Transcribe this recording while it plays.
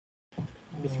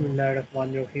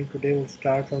Bismillahirrahmanirrahim. Today we'll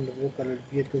start from the book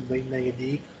Al-Arabiyyah Bayna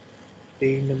Yadayk,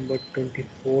 page number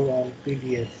 24 on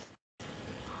PDF.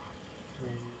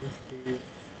 And this is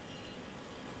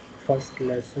first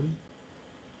lesson.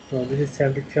 No, this is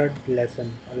 73rd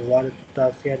lesson.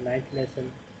 Al-Asasi, 9th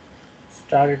lesson.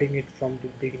 Start reading it from the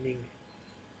beginning.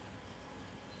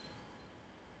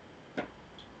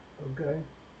 Okay.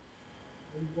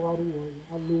 الجار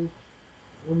والعلو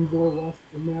انظر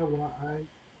واستمع وعي.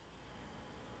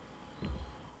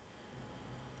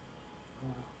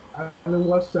 Island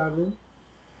West 7.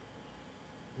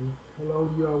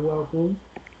 Hello, you are welcome.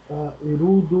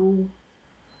 Irudu,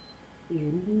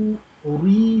 Uridu,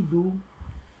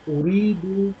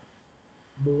 Uridu,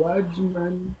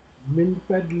 Muajman, Min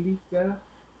Fadlika.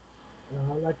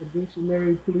 Like a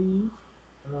dictionary, please.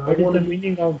 I What is want the to get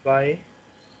meaning of buy?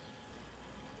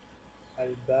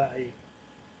 Al-Ba'i.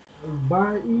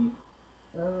 Al-Ba'i.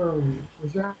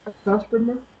 Is that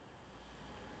customer?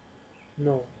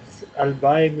 No,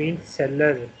 Al-Ba'i means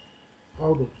seller.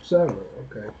 Oh, the seller.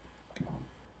 Okay.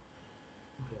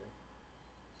 Okay.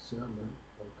 Seller.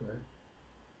 Okay.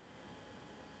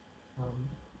 Um,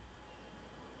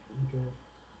 okay.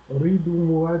 أريد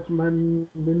مهاجما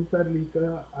من فضلك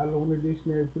على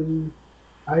dictionary please.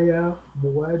 أيا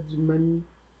مهاجما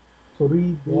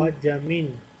تريد Muajamin.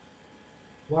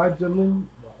 مهاجما.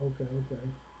 Okay, okay.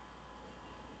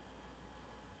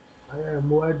 أيا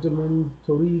مهاجما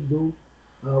تريد.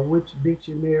 Which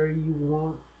dictionary you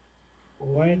want?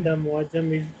 Why أريد. the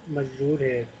Muajam is majroor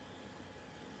here?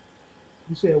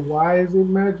 You said why is it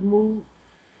majmood?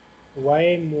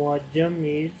 Why Muajjam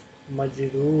is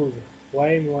Majroor?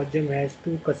 Why Muajjam has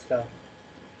two kasra?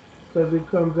 Because it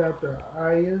comes after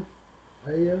ayah.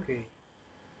 Ayah. Okay,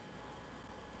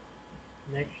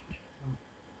 next.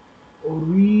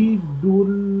 أريد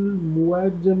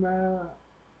المهاجمة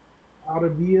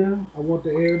عربية. I want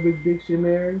the Arabic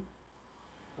dictionary.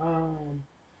 Um,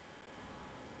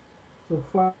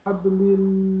 تفضل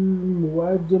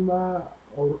المهاجمة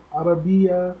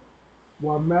عربية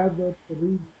وماذا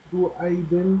تريد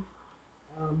أيضا.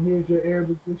 Here's your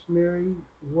Arabic dictionary.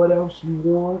 What else you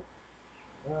want?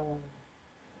 Uh,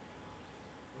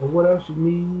 or what else you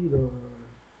need? Or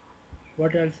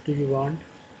What else do you want?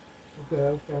 okay,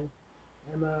 okay.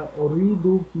 And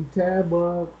أريد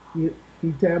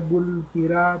كتاب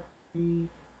القراءة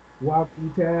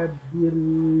وكتاب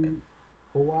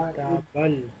الفوائد.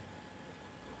 Kitabal.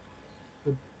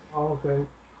 Okay.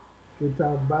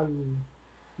 كتاب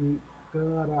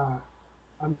القراءة.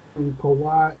 I mean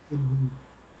قواعد.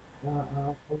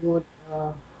 I want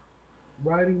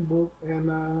writing book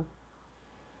and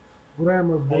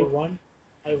grammar I book. want.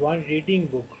 I want reading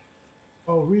book.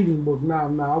 Oh, reading book. Now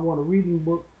I want a reading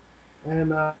book and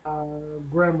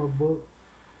grammar book.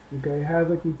 Okay,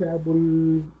 هذا كتاب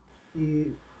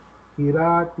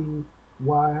القراءة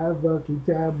وهذا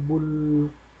كتاب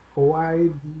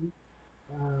القواعد.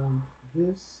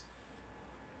 This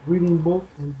reading book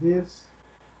and this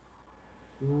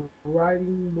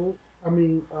writing book. I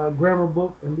mean grammar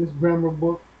book and this grammar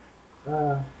book.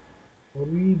 Uh,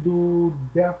 أريد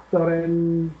دفترا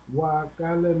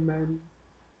وقلما.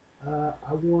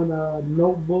 I want a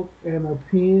notebook and a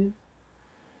pen.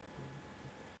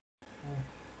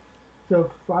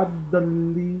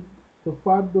 تفضل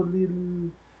تفضل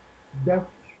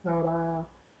الدفتر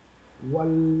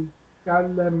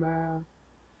والقلم.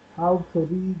 هل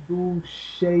تريد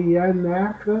شيئا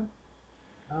آخر.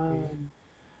 Okay. Um,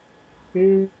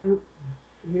 here,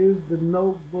 here's the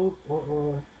notebook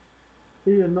or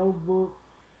here a notebook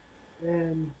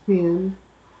and pen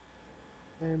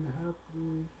and how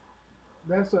to.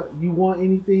 That's a. You want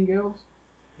anything else?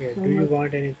 Yeah. Do Something you like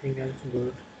want anything else?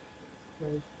 Good.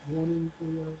 that. You want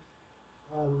anything else?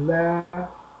 Laugh.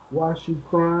 Wash you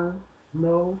crying?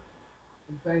 No.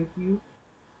 And thank you.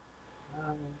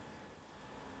 Uh,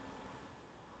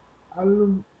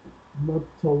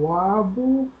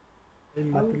 المتواضع.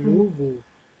 الم Al-matlubu.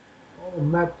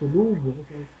 مطلوب.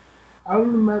 Okay.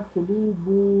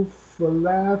 المطلوب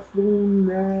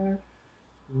 30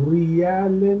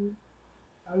 ريالا.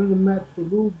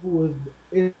 المطلوب was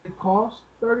it cost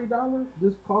 $30?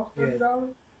 This cost Yes.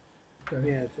 $30? Okay.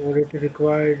 Yes. Or it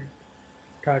required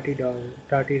 $30.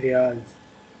 30 reals.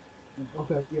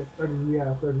 Okay, yeah, 30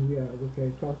 reals, 30 reals.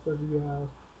 Okay, cost 30 reals.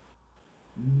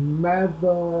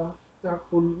 ماذا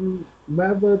تقول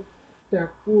ماذا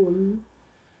تقول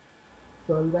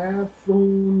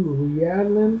 30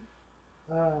 ريالا.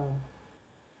 Uh,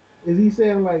 is he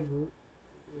saying like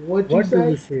what you What do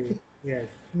we say? say? Yes.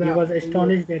 He No, was yeah.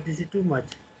 astonished that this is too much.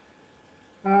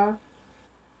 Huh?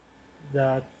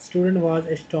 The student was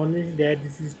astonished that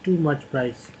this is too much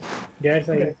price. That's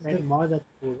why Okay, you said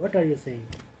Madhapur. What are you saying?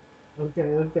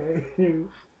 okay.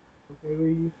 Okay,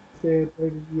 when you said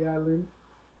 30 riyalin,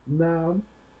 now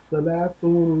the last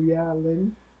one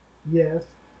riyalin, yes,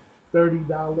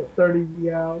 $30, 30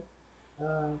 riyal.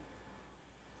 Uh,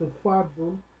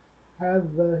 تفضل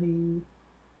هذه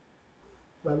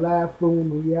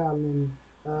ثلاثون ريال.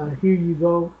 Here you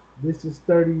go. This is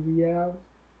 30 riyals.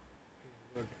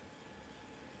 Good.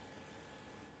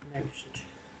 Next.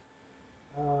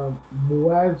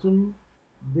 موازم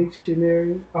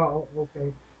dictionary. Oh,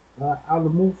 okay.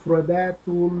 المفردات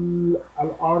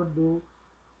الأرض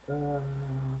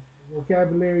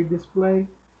vocabulary display.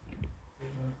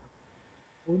 Uh,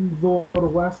 انظر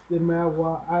واستمع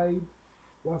وعيد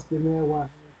واستمع وعيد.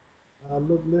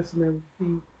 Look, listen, and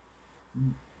repeat.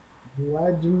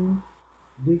 مواجم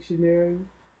dictionary.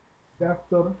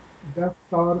 دفتر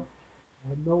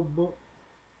notebook.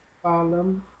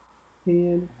 Column,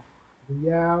 pen,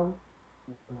 real,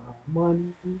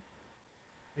 money,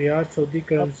 Riyadh Saudi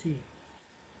currency.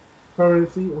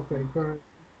 currency. Okay, currency.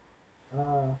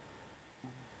 Uh,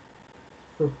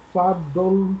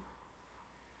 تفضل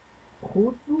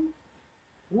خذ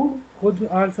خذ.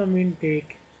 Khud also mean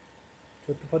take.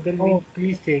 So tafadhal mean Oh,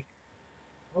 please take.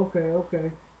 okay,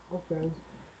 okay, okay,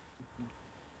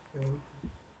 okay.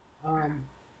 Um,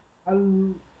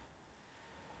 ال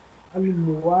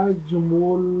المواجم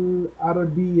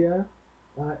العربية.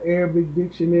 Arabic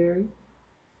dictionary.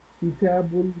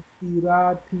 كتاب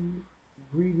القراءة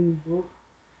reading book.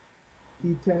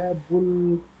 كتاب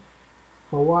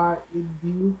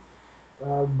القواعد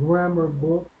grammar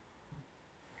book.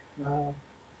 Uh,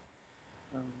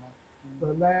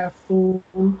 the last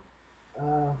one,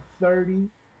 30.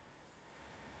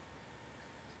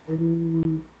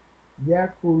 And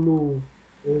Yakulu.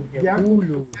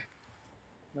 Yakulu.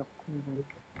 Yaqulu.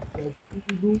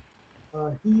 Yakulu.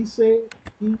 He said,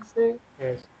 he said,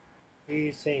 Yes. He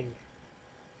is saying.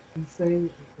 he said,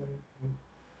 okay.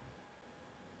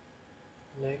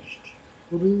 Next.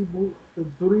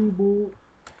 تضرب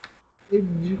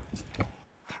إج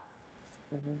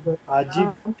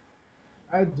Ajib.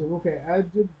 أجب. Okay,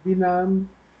 أجب بنام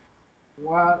و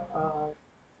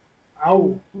Au.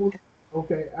 أو.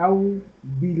 Okay, أو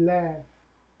بلا.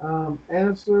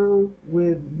 Answer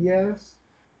with yes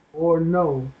or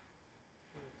no.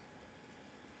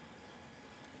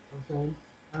 Okay.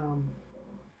 Um,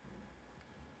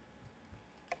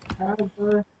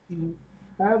 هذا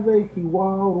هذا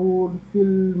حوار في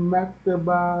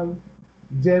المكتبة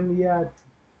الجامعية.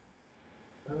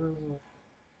 Uh,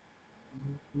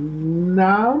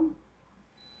 نعم.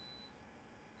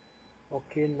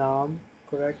 Okay, naam.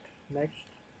 Correct. Next.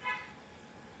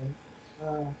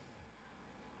 Uh,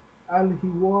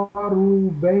 الحوار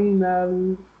بين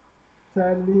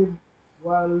الطالب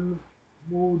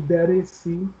والمدرس.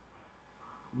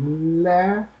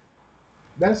 لا.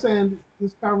 That's saying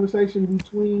this conversation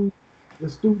between the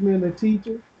student and the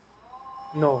teacher.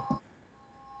 No.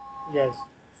 Yes.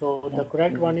 So the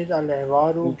correct one is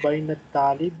al-hiwaru bayna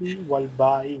talibi wal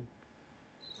ba'i.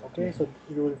 Okay, so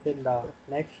you will say la.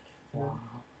 Next. Uh,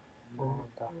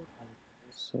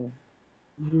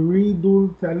 يريد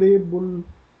الطالب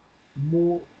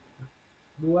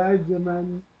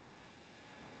مهاجما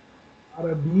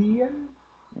عربيا.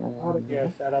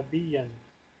 Yes, Arabian.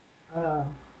 Uh,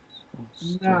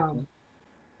 now,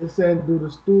 it said, do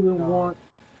the student No. want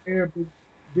Arabic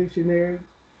dictionary?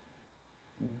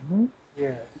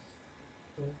 Yes.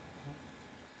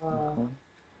 Uh,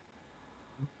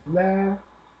 لا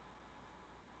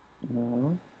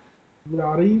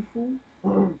يعرف.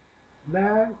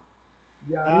 لا La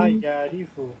يعرف.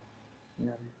 yarifu.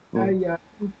 لا يعرف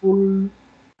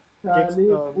Checks,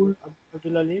 الطالب.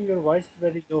 Abdul Aleem, your voice is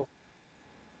very low.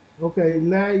 Okay,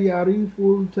 لا يعرف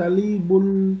الطالب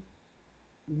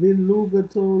باللغة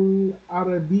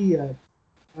العربية.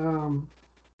 Um,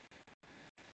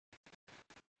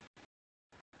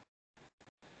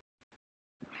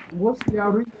 what's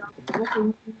يعرف? What's the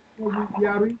meaning of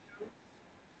يعرف?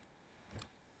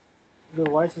 Your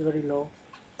voice is very low.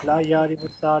 La yarifu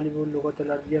talibu lugat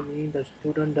al-Arabiyya means the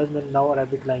student does not know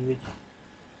Arabic language.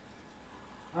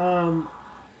 Um,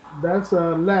 that's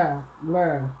a لا.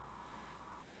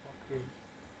 Okay.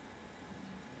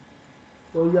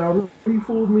 So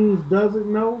Yarifu means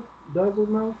doesn't know, doesn't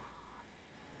know.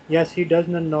 Yes, he does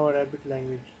not know Arabic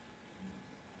language.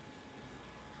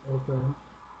 Okay.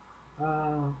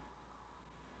 Uh,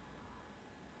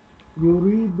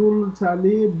 يريد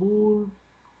الطالب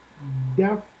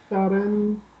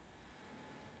دفترا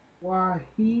واحدا.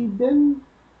 He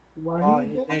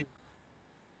واحدا. then.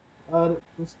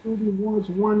 The student wants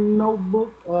one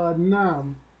notebook.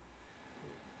 نعم.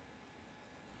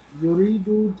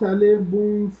 يريد طالب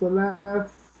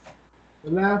ثلاث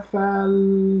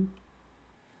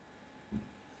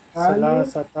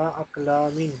Salasata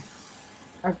aklamin.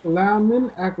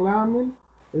 أقلام.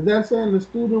 Is that saying the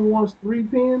student wants 3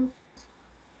 pens?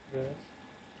 Yes.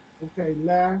 Okay,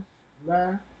 لا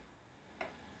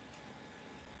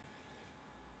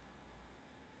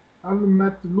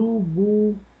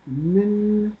المطلوب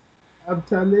من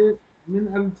الطالب من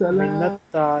Minat الطلاب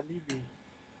talibi.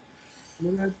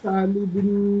 من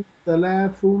الطالب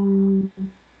 3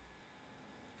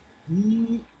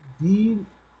 دي دي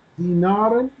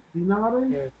دينار.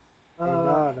 Yes. Uh,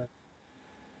 Dinar.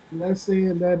 let's say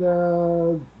that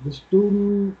the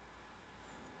student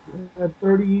had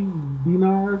 30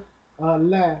 dinars.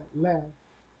 لا.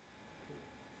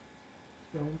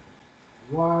 Okay.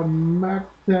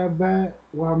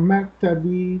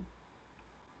 ومكتبي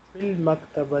Fil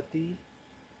maktabati.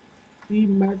 في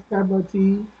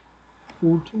مكتبتي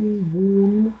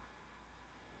كتب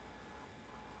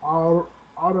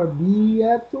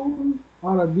عربية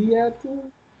عربية.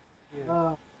 Yes.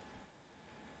 Uh,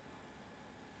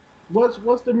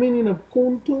 what's the meaning of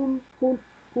kuntun?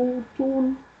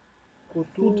 Kuntun?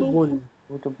 Kutub? Kutubun.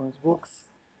 كتب books. Books.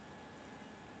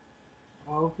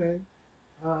 Okay.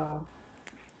 Uh,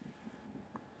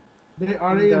 they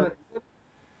are In they in the a,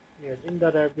 yes, in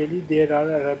the library there are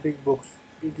Arabic books.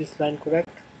 Is this line correct?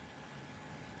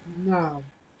 no.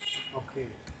 Okay.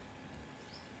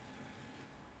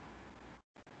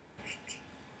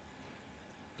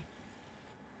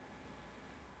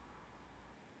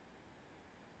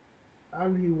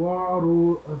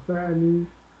 الحوار الثاني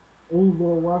انظر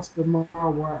واستمع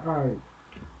وعي.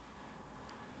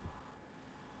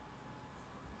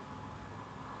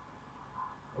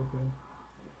 Okay.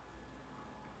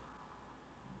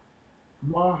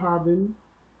 مرحبا.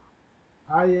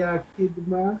 أيا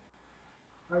خدمة.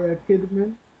 أيا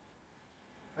خدمة.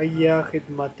 Ayya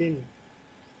khidmatin.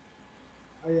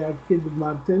 أيا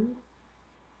خدمة.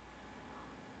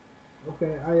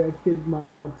 Okay. أيا خدمة.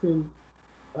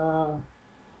 Uh,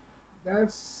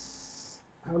 that's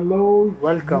hello. You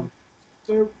Welcome.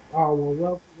 serve. Oh well,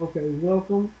 welcome. Okay,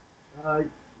 welcome. Uh,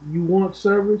 you want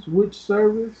service? Which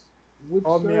service? Which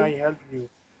How may I service? help you?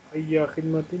 Ayya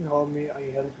khidmatin. How may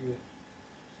I help you?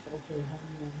 Okay, how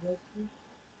may I help you?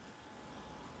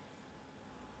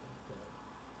 Okay,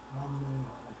 how may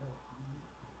I help you?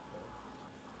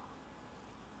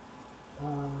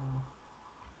 Okay.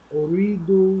 أريد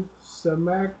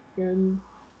سمكا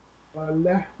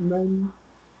ولحما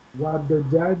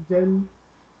ودجاجا.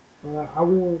 I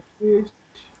want fish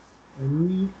and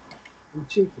meat and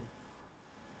chicken.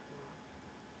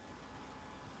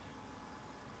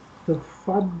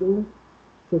 تفضل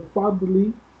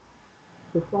تفضلي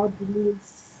تفضلي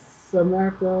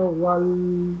السمكة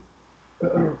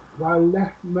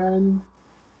واللحما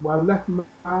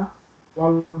واللحمة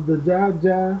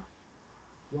والدجاجة.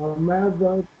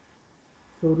 وماذا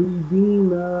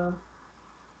تريدين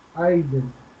أيضا؟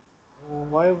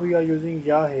 Why we are using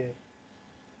ya here?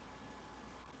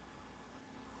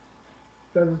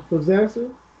 Because it's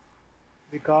possessive.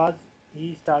 Because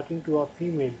he is talking to a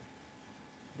female.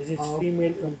 This is Uh,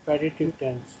 female imperative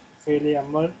tense. Fele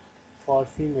amr for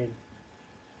female.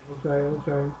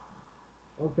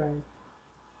 okay.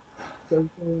 So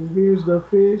here's the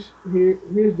fish.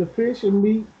 Here's the fish and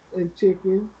meat and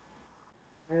chicken.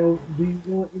 And do you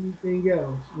want anything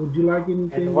else? Would you like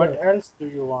And anything what else? else do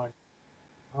you want?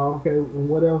 Okay. And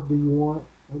what else do you want?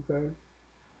 Okay.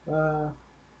 Uh,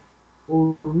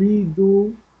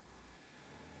 Uridu,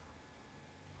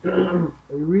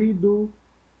 Uridu,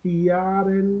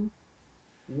 Kiyaren,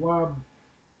 wa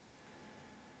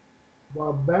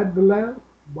Wabadla,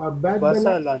 Wabadla,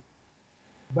 Basalan.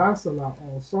 Basala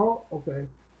also. Okay.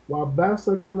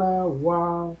 Wabasala,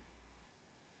 wa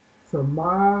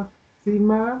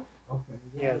Sima. Okay.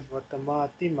 Yes,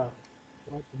 watamatima.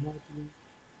 Watamatima.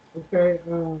 Okay.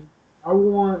 I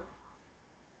want.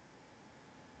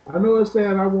 I know it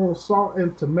said I want salt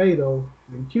and tomato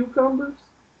and cucumbers.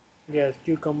 Yes,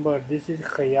 cucumber. This is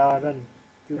khayaran.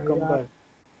 Okay, yeah, Cucumber.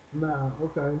 nah,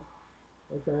 okay,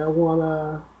 okay. I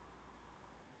want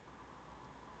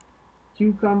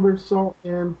cucumber, salt,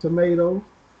 and tomato.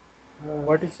 Uh,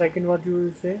 What is second what you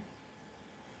will say?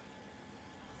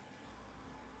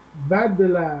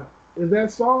 badala. Is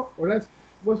that salt or that's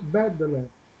what's badala?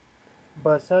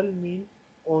 Basal mean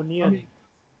I onion. mean,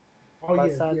 oh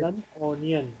yes. Basalan,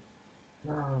 onion.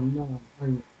 No,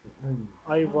 onion.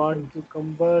 I want Okay,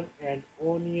 cucumber and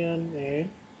onion and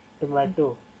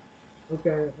tomato.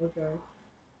 okay. Okay.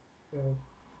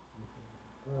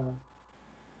 Uh,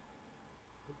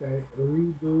 okay.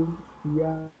 Uridu,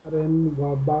 Yaren,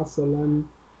 Wabasalan.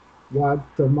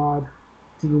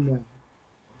 وطماطم.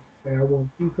 Okay, I want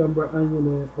cucumber, onion,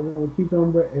 and I want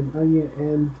cucumber and onion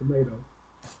and tomato.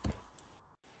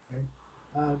 Okay.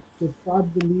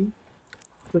 تفضلي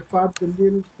تفضلي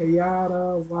الخيار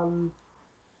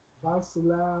والبصل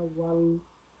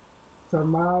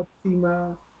والطماطم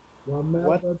What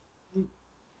وماذا تريد؟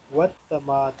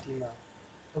 والطماطم.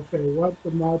 Okay,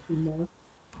 والطماطم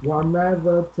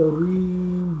وماذا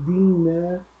تريدين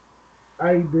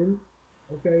أيضا?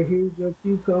 Okay, here's your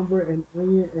cucumber and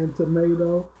onion and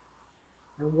tomato.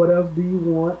 And what else do you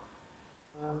want?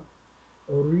 Uh,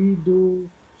 أريد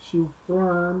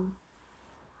شكرا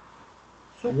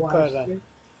سكرا. وشيء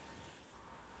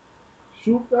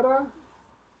شكرا.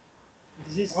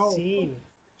 This is Oh, seen.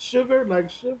 sugar, like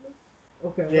sugar.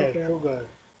 Okay, Yeah, okay, sugar.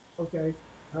 okay.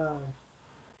 Uh,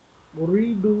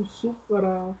 أريد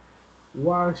سكرا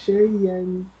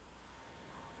وشيئا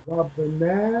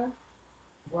وبناء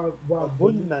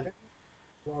وبناء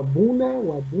وبنا.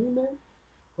 وبناء.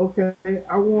 Okay,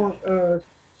 I want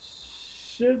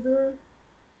sugar.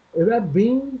 Is that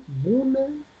beans?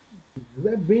 Buna? Is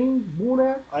that beans?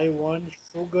 Buna? I want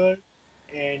sugar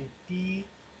and tea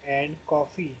and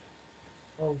coffee.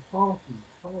 Oh, coffee.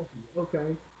 Coffee.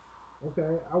 Okay.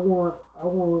 Okay.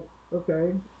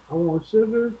 Okay. I want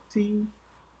sugar, tea,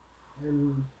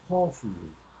 and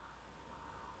coffee.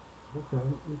 Okay.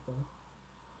 Okay.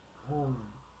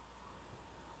 Um,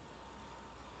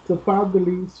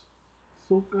 تفضلي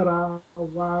سكر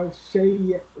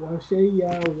وشاي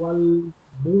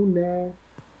والبن.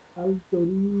 هل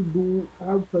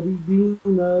تريدين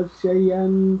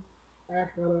شيئا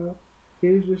آخر?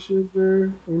 Here's your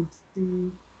sugar and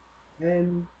tea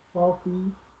and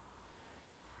coffee.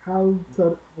 And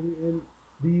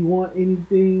do you want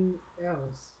anything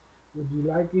else? Would you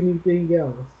like anything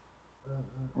else?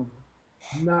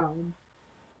 Now,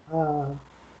 uh,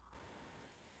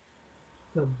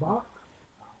 tabak,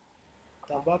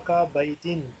 Tabaka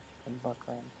baydin.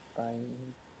 البقر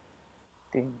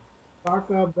بيتين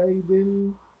baka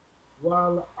baydin,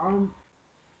 while al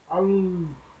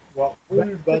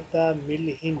وقلبة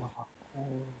ملح.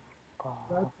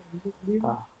 البقر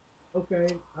okay,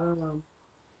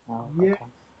 yeah, البقر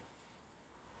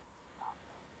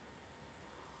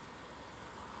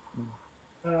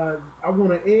I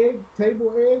want an egg,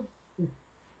 table egg.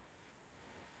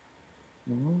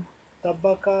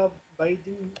 Tabaka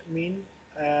baydin mean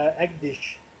egg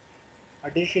dish.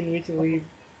 A dish in which we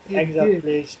eggs Egg are dish.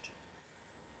 placed.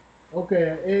 Okay,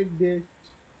 an egg dish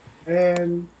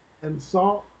and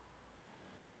salt.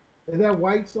 Is that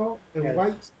white salt and Yes.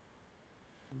 white?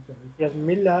 Okay. Yes,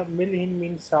 milhin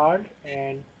means salt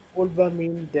and ulba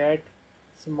means that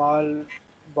small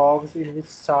box in which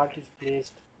salt is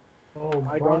placed. Oh,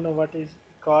 I don't know what is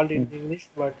called in English,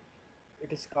 but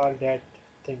it is called that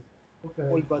thing. okay,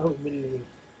 Ulbatu okay, milhin.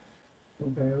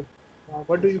 okay. Box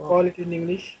What do of you salt. call it in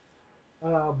English?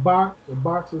 A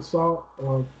box of salt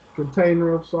or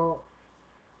container of salt.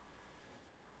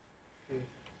 Okay.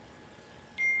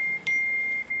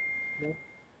 No.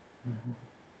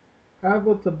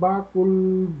 هذا طباق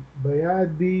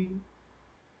البيادي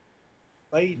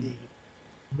Baidi.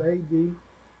 بيدي.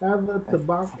 هذا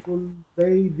طباق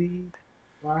البيدي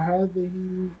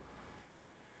وهذه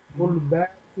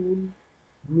قلبات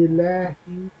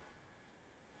الملاهي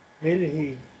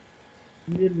Milhi.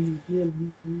 ملهي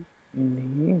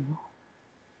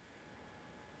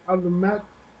الماء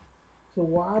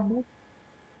صواب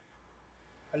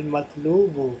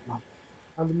Al-matlubu.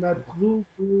 المطلوب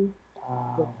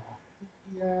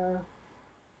هي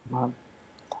دينار.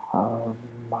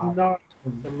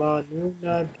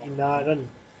 Samanuna dinaran.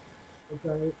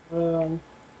 Okay.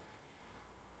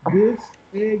 This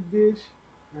egg dish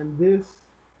and this.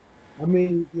 I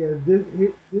mean, yeah.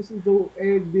 This is the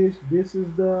egg dish. This is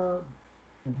the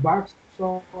box of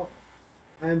salt,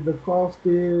 and the cost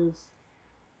is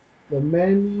the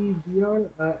many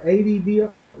dr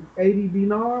 80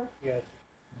 dinar. Yes.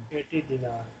 80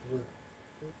 dinar. Good.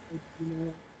 80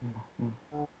 dinar.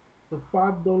 Uh,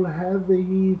 تفضل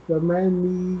هذه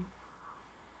ثماني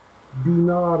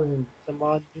دينار.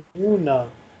 Samanuna.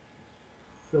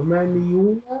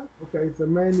 ثمانيون. Okay,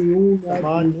 ثمانيون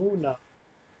Samanuna.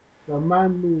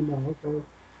 ثمانون. Okay,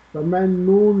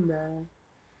 ثمانون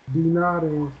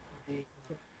دينار. Di-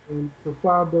 And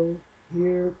تفضل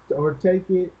here or take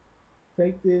it.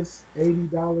 Take this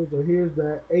 $80 or here's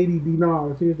the 80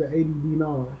 dinars. Here's the 80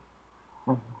 dinars.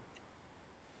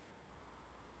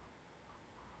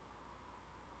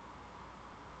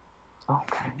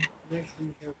 Okay. Next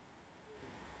we have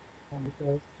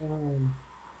Okay.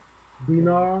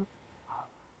 Dinar.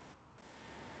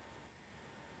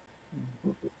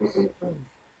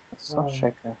 So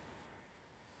shaker.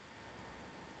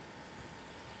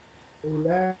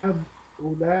 Ulabu.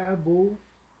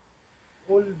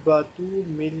 Ulbatu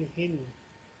milhin.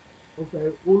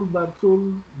 Okay,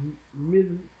 ulbatul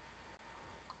mil ul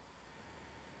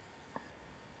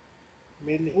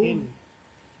Milhin.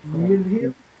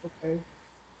 milhil. Okay,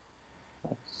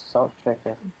 It's salt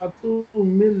shaker. ulbatul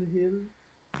milhil.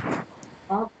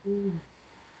 Aku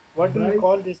What do you bay.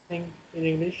 call this thing in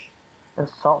English? A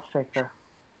salt shaker.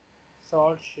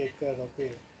 Salt shaker.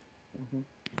 Okay. Mm-hmm.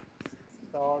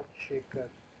 Salt shaker.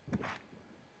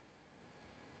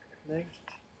 Next.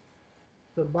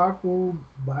 Tobacco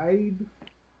bide.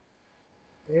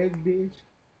 Egg dish.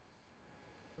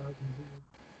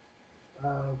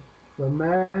 Uh,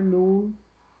 Famanoon.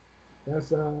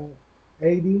 That's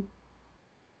 80.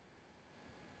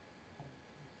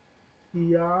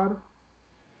 Kiar.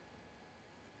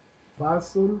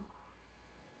 Basil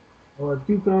or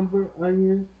cucumber,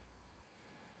 onion,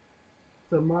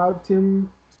 tomato,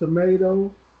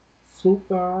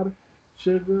 sukar,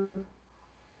 sugar,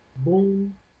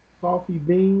 boom, coffee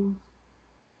beans,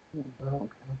 uh,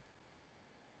 Okay.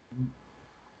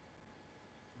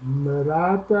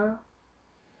 merata,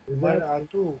 is that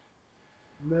Maratu.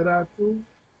 meratu,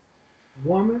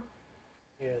 woman?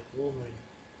 Yes, woman.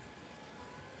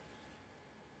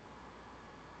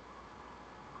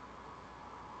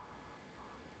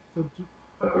 To,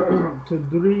 to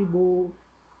dribble,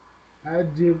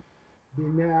 ajib,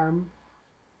 binam,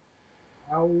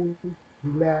 au,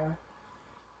 bila,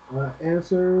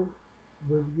 answer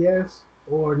with yes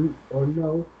or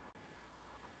no.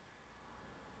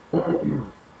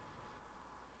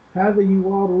 هذا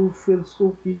يوارو في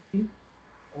السوق.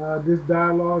 This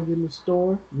dialogue in the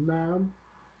store. نعم.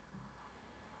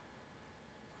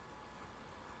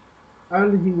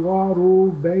 الحوار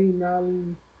بين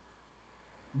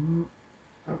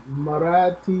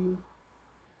المرأة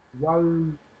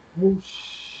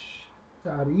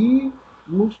والمشتري. Yes.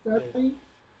 مشتري.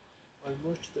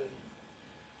 Almost done.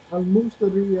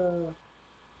 المشتري.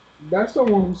 That's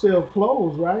someone who sells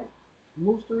clothes, right?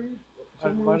 Mushtari.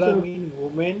 Someone who Al-Mara sells mean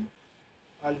woman.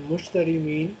 Al-Mushtari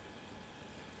mean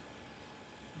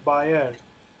buyer.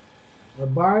 a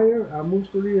buyer. A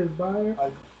mushtari is buyer.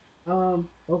 Al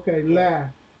Okay. yeah.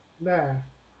 La.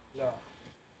 La.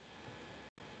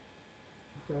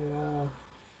 Okay.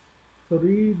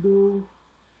 تريد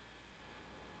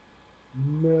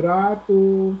مرأة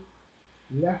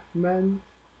لحما.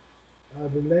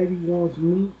 The lady wants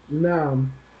meat. نعم.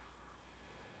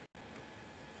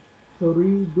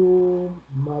 تريد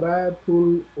مرأة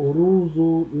الأرز.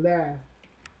 لا.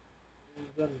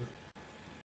 Uzan.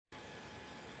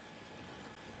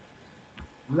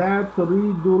 لا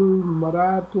تريد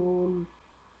المرأة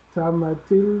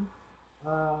التمثيل.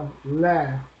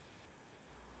 لا.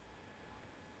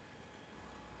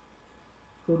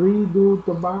 تريد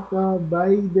طبق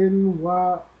بيض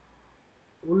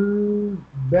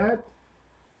وألبت.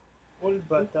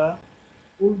 Ulbata.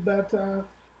 ألبت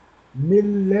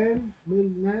ملن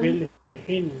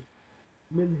Milhin.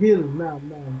 ملهل. نعم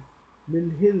نعم.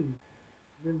 ملهل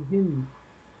ملهن.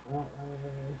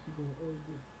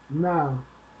 نعم.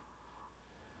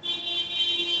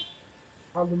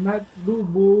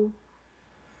 المطلوب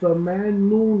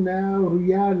ثمانون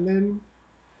ريالا.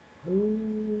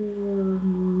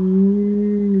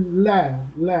 لا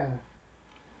لا.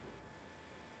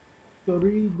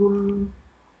 تريد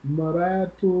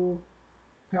المرأة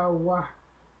كواحدة.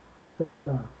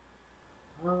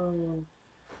 Um,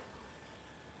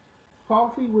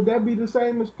 coffee, would that be the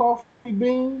same as coffee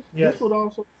beans? This Yes. would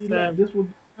also be Sam. this would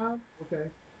be time. Okay.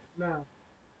 Now,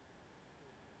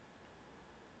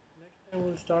 Next time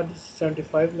we'll start this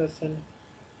 75 lesson.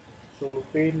 So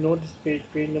page note this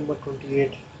page number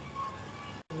 28.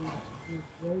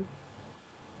 wait.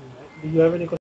 Do you have any questions?